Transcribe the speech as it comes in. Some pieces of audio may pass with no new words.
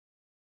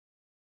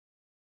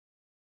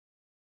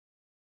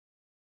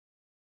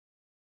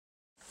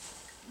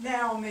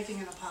now I'm making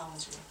an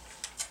apology.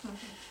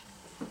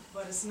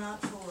 But it's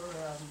not for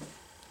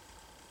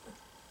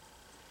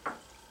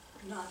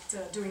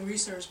not doing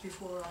research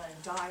before I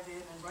dive in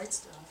and write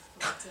stuff.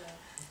 But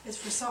it's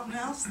for something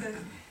else that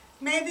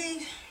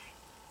maybe,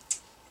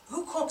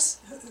 who cooks?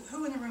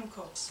 Who in the room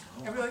cooks?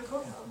 Everybody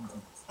cooks?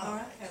 All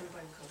right,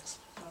 everybody cooks.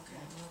 Okay.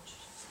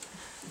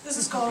 This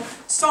is called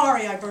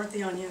Sorry I Burnt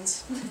the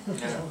Onions. You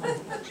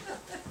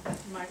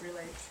might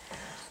relate.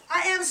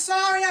 I am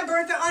sorry I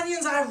burnt the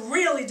onions. I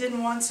really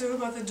didn't want to,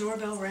 but the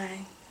doorbell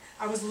rang.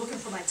 I was looking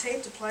for my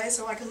tape to play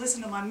so I could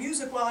listen to my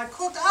music while I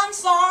cooked. I'm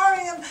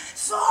sorry, I'm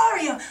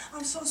sorry,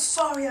 I'm so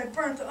sorry I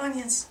burnt the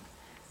onions.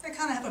 They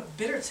kind of have a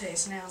bitter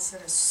taste now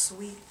instead of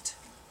sweet.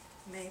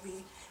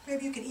 Maybe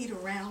you can eat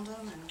around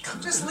them and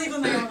just leave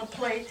them there on a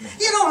plate.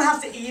 You don't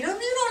have to eat them.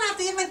 You don't have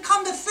to even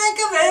come to think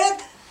of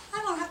it.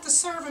 I don't have to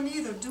serve them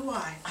either, do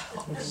I?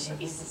 Oh,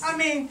 Jesus. I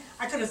mean,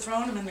 I could have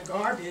thrown them in the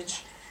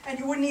garbage and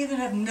you wouldn't even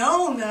have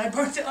known that I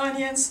burnt the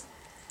onions.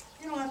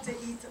 You don't have to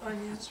eat the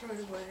onions right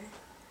away.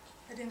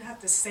 I didn't have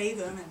to save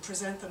them and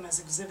present them as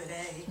Exhibit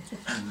A.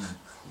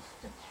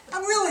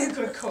 I'm really a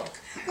good cook.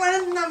 When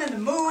I'm in the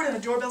mood and the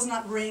doorbell's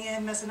not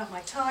ringing, messing up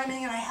my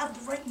timing, and I have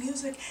the right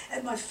music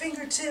at my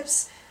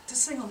fingertips to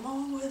sing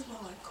along with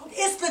while I cook.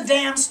 It's the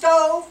damn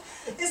stove!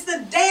 It's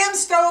the damn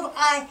stove!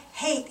 I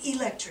hate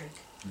electric.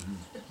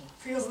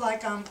 Feels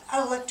like I'm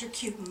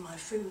electrocuting my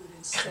food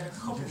instead of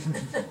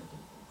cooking.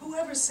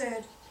 Whoever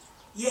said,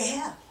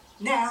 yeah,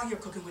 now you're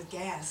cooking with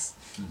gas.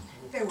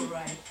 They were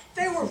right.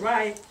 They were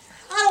right.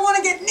 I don't want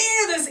to get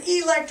near this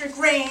electric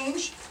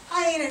range.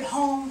 I ain't at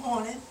home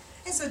on it.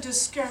 It's a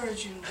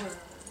discouraging word.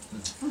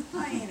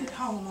 I ain't at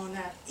home on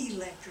that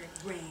electric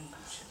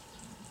range.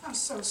 I'm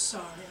so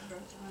sorry I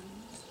burnt the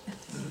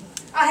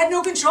onions. I had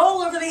no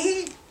control over the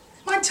heat.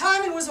 My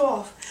timing was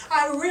off.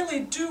 I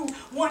really do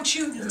want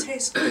you to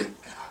taste good.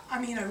 I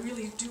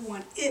really do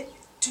want it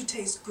to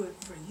taste good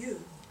for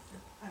you.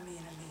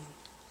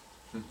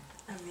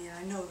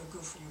 I know they're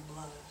good for your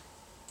blood.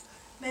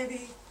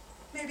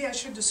 Maybe I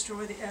should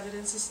destroy the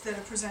evidence instead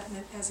of presenting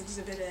it as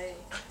Exhibit A.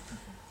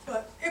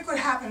 But it could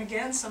happen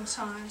again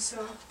sometime,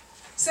 so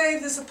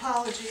save this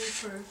apology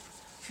for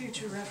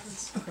future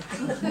reference.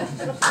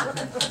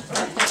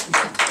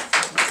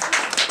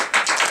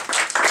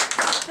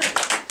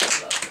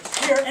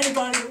 Here,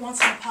 anybody that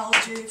wants an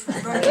apology for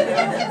burning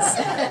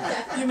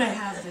evidence, you may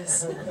have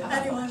this.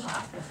 Anyone?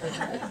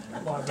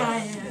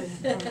 Diane.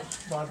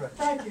 Barbara.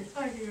 Thank you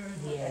very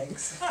much. The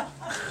eggs.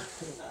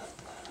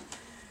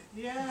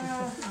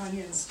 Yeah,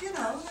 onions, they're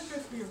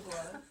good for your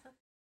blood.